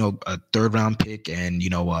steal, a third round pick, and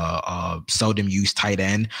seldom used tight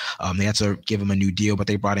end. They had to give him a new deal, but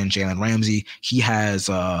they brought in Jalen Ramsey.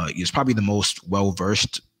 He's probably the most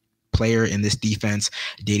well-versed player in this defense,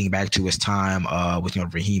 dating back to his time with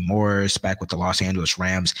Raheem Morris back with the Los Angeles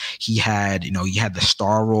Rams. He had the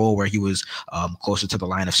star role where he was closer to the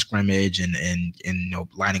line of scrimmage and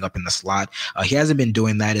lining up in the slot. He hasn't been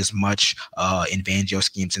doing that as much in Fangio's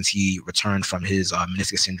scheme since he returned from his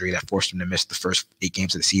meniscus injury that forced him to miss the first 8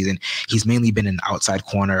 games of the season. He's mainly been an outside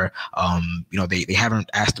corner. They haven't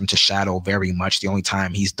asked him to shadow very much. The only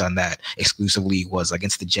time he's done that exclusively was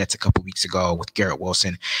against the Jets a couple weeks ago with Garrett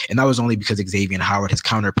Wilson, and that was only because Xavier Howard, his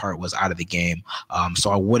counterpart, was out of the game.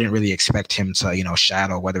 So I wouldn't really expect him to,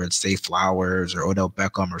 shadow whether it's Zay Flowers or Odell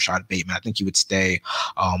Beckham or Rashad Bateman. I think he would stay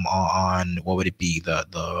on what would it be,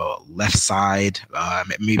 the left side,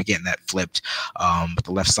 maybe getting that flipped, but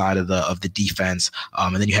the left side of the defense.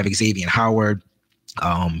 And then you have Xavier Howard.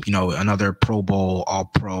 Another Pro Bowl,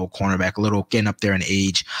 All-Pro cornerback, a little getting up there in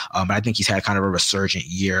age, but I think he's had kind of a resurgent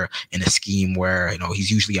year in a scheme where he's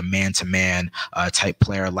usually a man-to-man type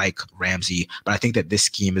player like Ramsey. But I think that this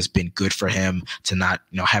scheme has been good for him to not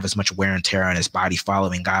have as much wear and tear on his body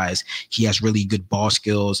following guys. He has really good ball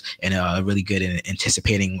skills and really good in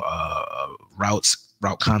anticipating route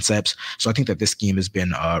concepts. So I think that this scheme has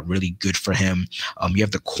been really good for him. You have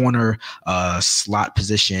the corner slot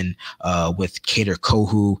position with Kader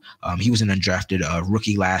Kohu. He was an undrafted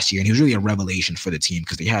rookie last year, and he was really a revelation for the team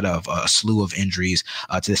because they had a slew of injuries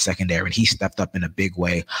to the secondary, and he stepped up in a big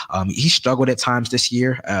way. He struggled at times this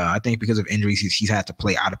year. I think because of injuries, he's had to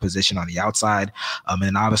play out of position on the outside. And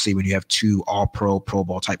then obviously when you have 2 All-Pro, Pro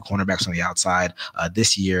Bowl type cornerbacks on the outside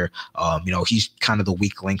this year, he's kind of the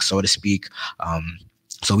weak link, so to speak.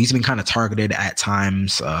 So he's been kind of targeted at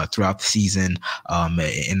times throughout the season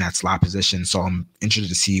in that slot position. So I'm interested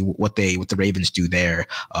to see what the Ravens do there.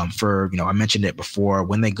 I mentioned it before,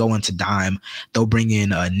 when they go into dime, they'll bring in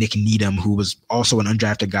Nick Needham, who was also an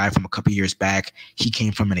undrafted guy from a couple years back. He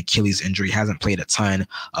came from an Achilles injury, hasn't played a ton,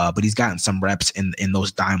 but he's gotten some reps in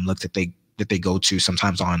those dime looks that they go to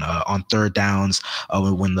sometimes on third downs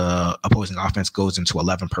when the opposing offense goes into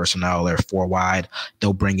 11 personnel or 4 wide.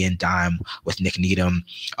 They'll bring in dime with Nick Needham.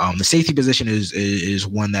 The safety position is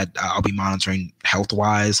one that I'll be monitoring health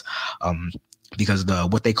wise. Because who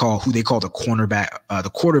they call the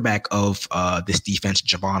quarterback of this defense,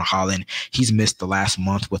 Javon Holland, he's missed the last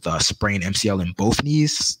month with a sprained MCL in both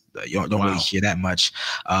knees. You don't really hear that much.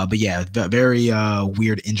 But yeah, very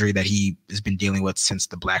weird injury that he has been dealing with since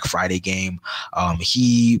the Black Friday game.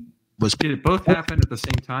 Did it both happen at the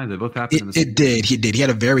same time? They both happened at the same time? It did. He did. He had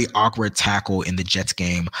a very awkward tackle in the Jets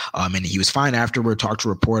game, and he was fine afterward, talked to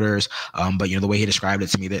reporters, but the way he described it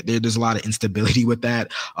to me, that there's a lot of instability with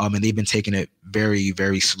that, and they've been taking it very,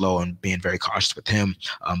 very slow and being very cautious with him.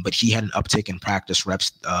 But he had an uptick in practice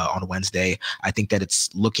reps on Wednesday. I think that it's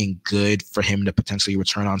looking good for him to potentially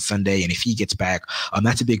return on Sunday, and if he gets back,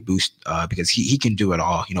 that's a big boost because he can do it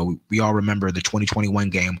all. We all remember the 2021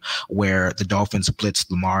 game where the Dolphins blitzed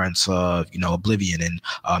Lamar into oblivion,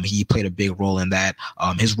 and he played a big role in that.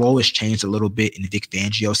 His role has changed a little bit in Vic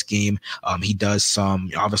Fangio's scheme. He does some,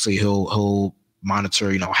 obviously he'll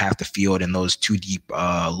monitor, half the field in those 2 deep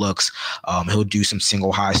looks. He'll do some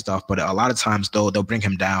single high stuff, but a lot of times they'll bring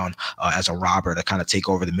him down as a robber to kind of take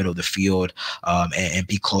over the middle of the field and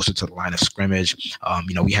be closer to the line of scrimmage.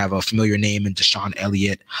 We have a familiar name in Deshaun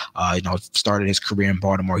Elliott. Started his career in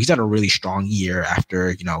Baltimore. He's had a really strong year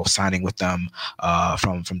after signing with them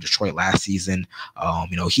from Detroit last season.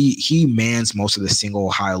 He mans most of the single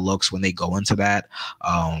high looks when they go into that.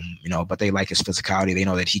 But they like his physicality. They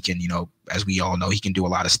know that he can, as we all know, he can do a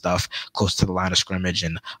lot of stuff close to the line of scrimmage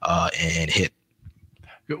and hit.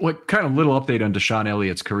 What kind of little update on Deshaun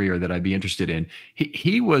Elliott's career that I'd be interested in?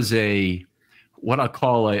 He was what I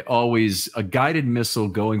call always a guided missile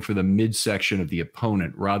going for the midsection of the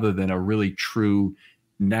opponent rather than a really true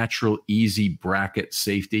natural easy bracket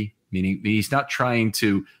safety. meaning he's not trying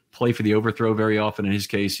to play for the overthrow very often. In his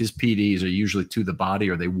case, his PDs are usually to the body,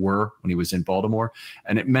 or they were when he was in Baltimore.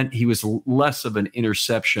 And it meant he was less of an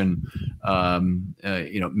interception,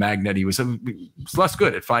 magnet. He was less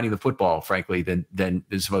good at finding the football, frankly, than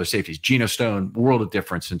some other safeties. Geno Stone, world of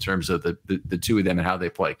difference in terms of the two of them and how they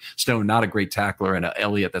play. Stone, not a great tackler, and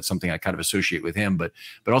Elliott, that's something I kind of associate with him, but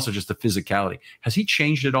also just the physicality. Has he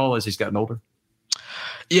changed at all as he's gotten older?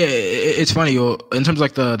 Yeah, it's funny. In terms of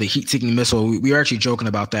like the heat-seeking missile, we were actually joking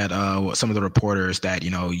about that. Some of the reporters that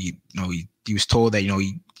he was told that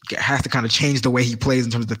he has to kind of change the way he plays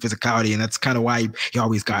in terms of the physicality, and that's kind of why he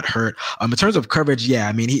always got hurt. In terms of coverage, yeah,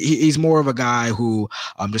 I mean he's more of a guy who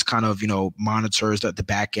just kind of monitors the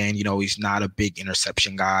back end. He's not a big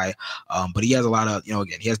interception guy, but he has a lot of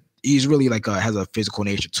again he's really like has a physical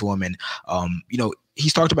nature to him, and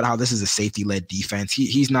he's talked about how this is a safety-led defense.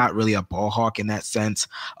 He's not really a ball hawk in that sense,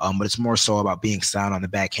 but it's more so about being sound on the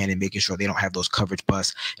back end and making sure they don't have those coverage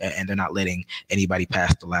busts and they're not letting anybody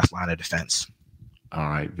pass the last line of defense. All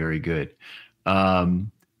right, very good.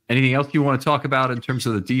 Anything else you want to talk about in terms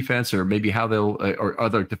of the defense, or maybe how they'll or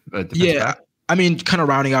other defense back? I mean, kind of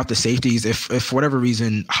rounding out the safeties. If for whatever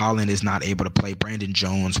reason Holland is not able to play, Brandon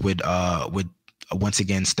Jones would once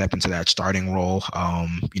again step into that starting role.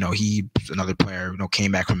 He's another player,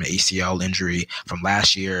 came back from an ACL injury from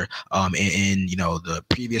last year. In the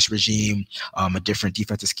previous regime, a different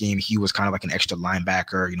defensive scheme, he was kind of like an extra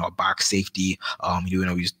linebacker, a box safety.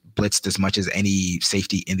 He's blitzed as much as any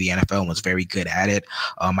safety in the NFL and was very good at it.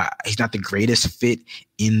 He's not the greatest fit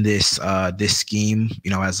in this scheme,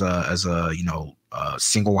 as a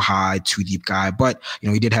single high, two deep guy, but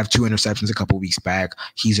he did have 2 interceptions a couple of weeks back.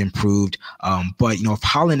 He's improved, but if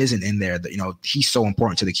Holland isn't in there, he's so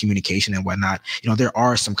important to the communication and whatnot. There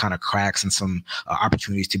are some kind of cracks and some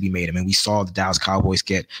opportunities to be made. I mean, we saw the Dallas Cowboys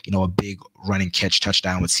get a big running catch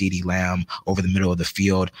touchdown with CeeDee Lamb over the middle of the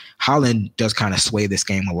field. Holland does kind of sway this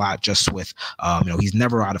game a lot, just with he's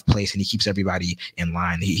never out of place and he keeps everybody in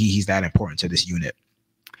line. He's that important to this unit.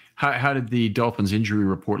 How did the Dolphins injury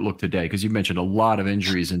report look today? Because you mentioned a lot of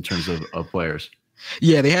injuries in terms of players.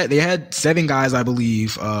 Yeah, they had 7 guys, I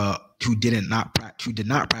believe, who did not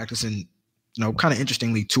practice. And kind of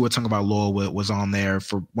interestingly, Tua Tagovailoa was on there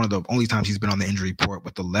for one of the only times he's been on the injury report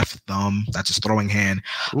with the left thumb. That's his throwing hand,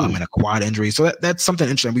 and a quad injury. So that's something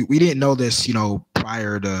interesting. We didn't know this,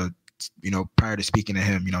 prior to speaking to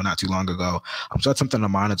him, not too long ago. So that's something to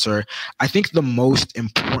monitor. I think the most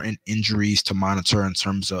important injuries to monitor in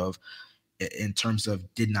terms of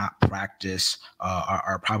did not practice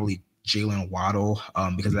are probably Jalen Waddle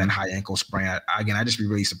because of that high ankle sprain. I'd just be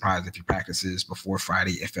really surprised if he practices before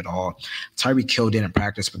Friday, if at all. Tyreek Hill didn't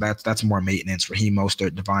practice, but that's more maintenance. Raheem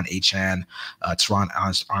Mostert, Devon Achane, Teron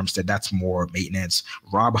Armstead, that's more maintenance.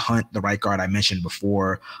 Rob Hunt, the right guard I mentioned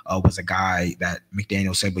before, was a guy that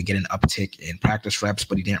McDaniel said would get an uptick in practice reps,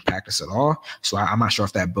 but he didn't practice at all. So I'm not sure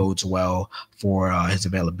if that bodes well for his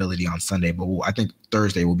availability on Sunday, but I think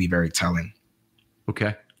Thursday will be very telling.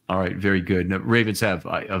 Okay. All right, very good. Now, Ravens have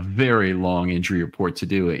a very long injury report to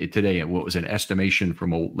do today, and what was an estimation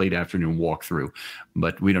from a late afternoon walkthrough,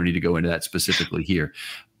 but we don't need to go into that specifically here.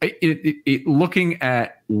 Looking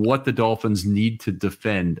at what the Dolphins need to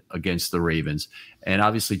defend against the Ravens, and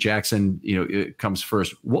obviously Jackson, it comes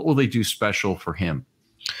first. What will they do special for him?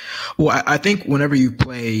 Well, I think whenever you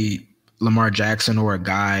play Lamar Jackson or a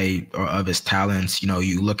guy of his talents,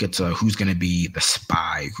 you look at who's going to be the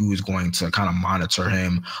spy, who is going to kind of monitor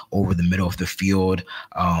him over the middle of the field.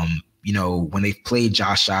 When they've played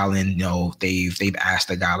Josh Allen, they've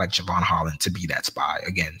asked a guy like Javon Holland to be that spy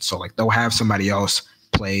again. So like they'll have somebody else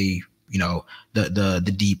play,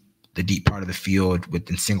 the deep part of the field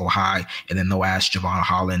within single high, and then they'll ask Javon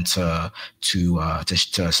Holland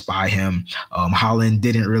to spy him. Holland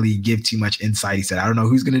didn't really give too much insight. He said, I don't know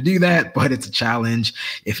who's going to do that, but it's a challenge.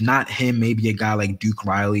 If not him, maybe a guy like Duke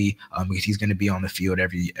Riley, because he's going to be on the field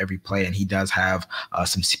every play, and he does have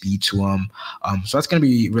some speed to him. So that's going to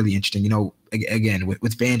be really interesting. Again,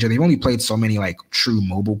 with Fangio, they've only played so many like true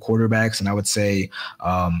mobile quarterbacks, and I would say,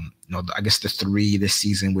 I guess the 3 this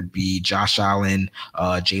season would be Josh Allen,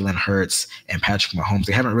 Jalen Hurts, and Patrick Mahomes.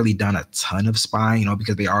 They haven't really done a ton of spying,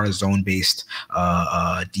 because they are a zone-based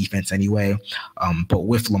defense anyway. But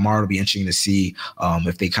with Lamar, it'll be interesting to see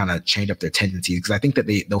if they kind of change up their tendencies, because I think that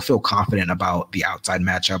they'll feel confident about the outside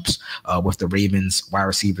matchups with the Ravens wide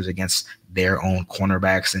receivers against their own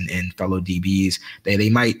cornerbacks and fellow DBs. They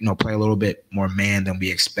might play a little bit more man than we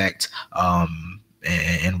expect,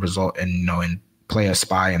 and result and play a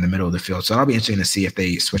spy in the middle of the field. So that'll be interesting to see if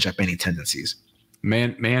they switch up any tendencies.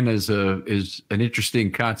 Man is an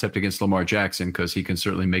interesting concept against Lamar Jackson because he can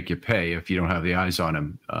certainly make you pay if you don't have the eyes on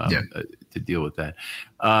him to deal with that.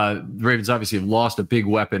 The Ravens obviously have lost a big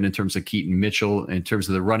weapon in terms of Keaton Mitchell. In terms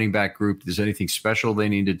of the running back group, is there anything special they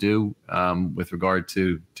need to do with regard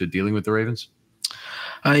to dealing with the Ravens?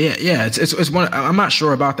 It's one. I'm not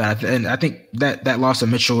sure about that, and I think that loss of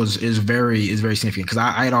Mitchell is very significant because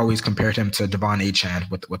I had always compared him to Devon Achane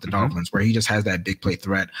with the Dolphins, where he just has that big play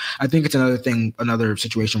threat. I think it's another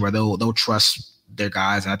situation where they'll trust their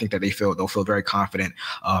guys, and I think that they'll feel very confident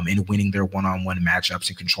in winning their one-on-one matchups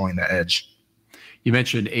and controlling the edge. You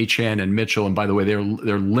mentioned Achane and Mitchell, and by the way, they're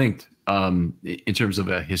linked in terms of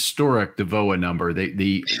a historic DeVoe number.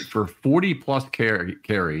 They for 40 plus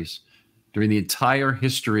carries. During the entire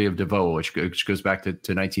history of DeVoe, which goes back to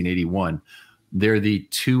 1981, they're the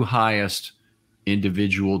two highest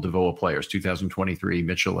individual DeVoe players, 2023,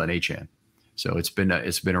 Mitchell and Achane. So it's been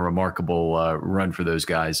a remarkable run for those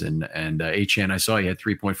guys. And Achane, I saw he had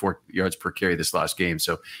 3.4 yards per carry this last game,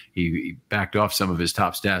 so he backed off some of his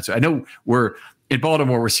top stats. I know in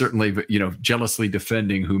Baltimore, we're certainly jealously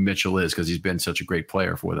defending who Mitchell is because he's been such a great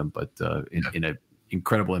player for them, but in an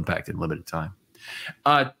incredible impact in limited time.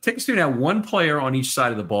 Take us through now one player on each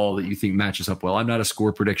side of the ball that you think matches up well. I'm not a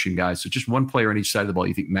score prediction guy, so just one player on each side of the ball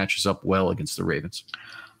you think matches up well against the Ravens.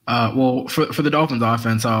 Well, for the Dolphins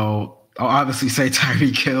offense, I'll obviously say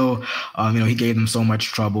Tyreek Hill. He gave them so much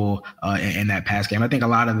trouble in that pass game. I think a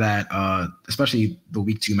lot of that, especially the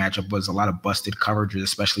week 2 matchup, was a lot of busted coverages,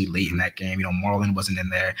 especially late in that game. Marlon wasn't in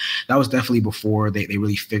there. That was definitely before they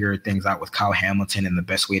really figured things out with Kyle Hamilton and the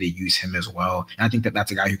best way to use him as well. And I think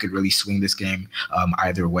that's a guy who could really swing this game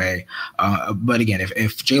either way. But again,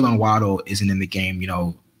 if Jalen Waddle isn't in the game,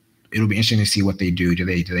 it'll be interesting to see what they do. Do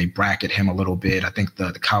they bracket him a little bit? I think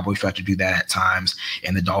the Cowboys tried to do that at times,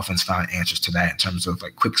 and the Dolphins found answers to that in terms of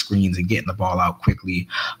like quick screens and getting the ball out quickly.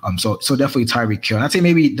 So definitely Tyreek Hill. And I'd say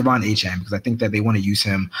maybe Devon Achane because I think that they want to use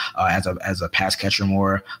him as a pass catcher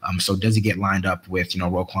more. So does he get lined up with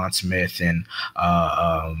Roquan Smith and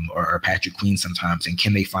or Patrick Queen sometimes? And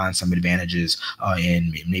can they find some advantages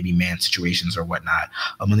in maybe man situations or whatnot?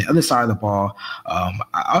 On the other side of the ball,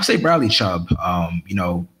 I'll say Bradley Chubb.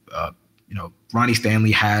 Ronnie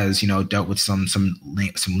Stanley has, dealt with some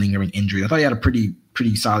lingering injury. I thought he had a pretty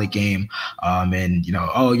solid game. I know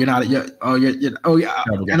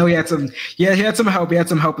he had some help. He had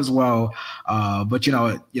some help as well. But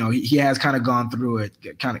he has kind of gone through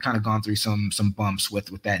it, kind of gone through some bumps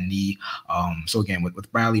with that knee. So again, with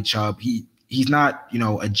Bradley Chubb, he's not, a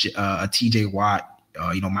TJ Watt,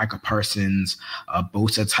 Micah Parsons,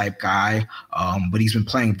 Bosa type guy. But he's been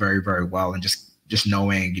playing very, very well, and just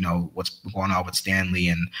knowing, what's going on with Stanley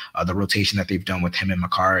and the rotation that they've done with him and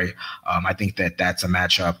Makari, I think that's a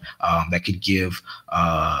matchup that could give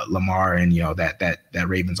Lamar and that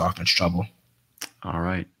Ravens offense trouble. All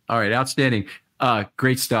right, outstanding,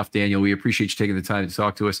 great stuff, Daniel. We appreciate you taking the time to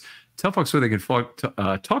talk to us. Tell folks where they can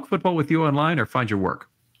talk football with you online or find your work.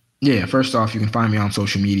 Yeah, first off, you can find me on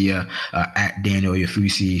social media at Daniel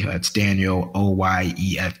Oyefusi. It's Daniel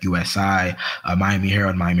Oyefusi, Miami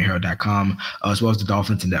Herald, MiamiHerald.com, as well as the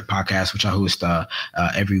Dolphins in Depth podcast, which I host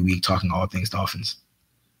every week, talking all things Dolphins.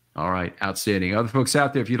 All right, outstanding. Other folks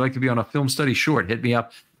out there, if you'd like to be on a Film Study short, hit me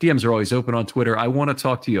up. DMs are always open on Twitter. I want to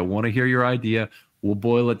talk to you. I want to hear your idea. We'll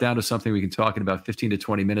boil it down to something we can talk in about 15 to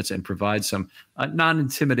 20 minutes and provide some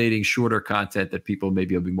non-intimidating, shorter content that people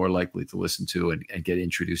maybe will be more likely to listen to and get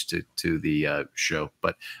introduced to the show.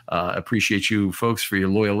 But appreciate you folks for your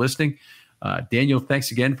loyal listening. Daniel,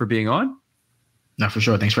 thanks again for being on. No, for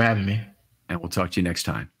sure. Thanks for having me. And we'll talk to you next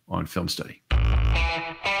time on Film Study.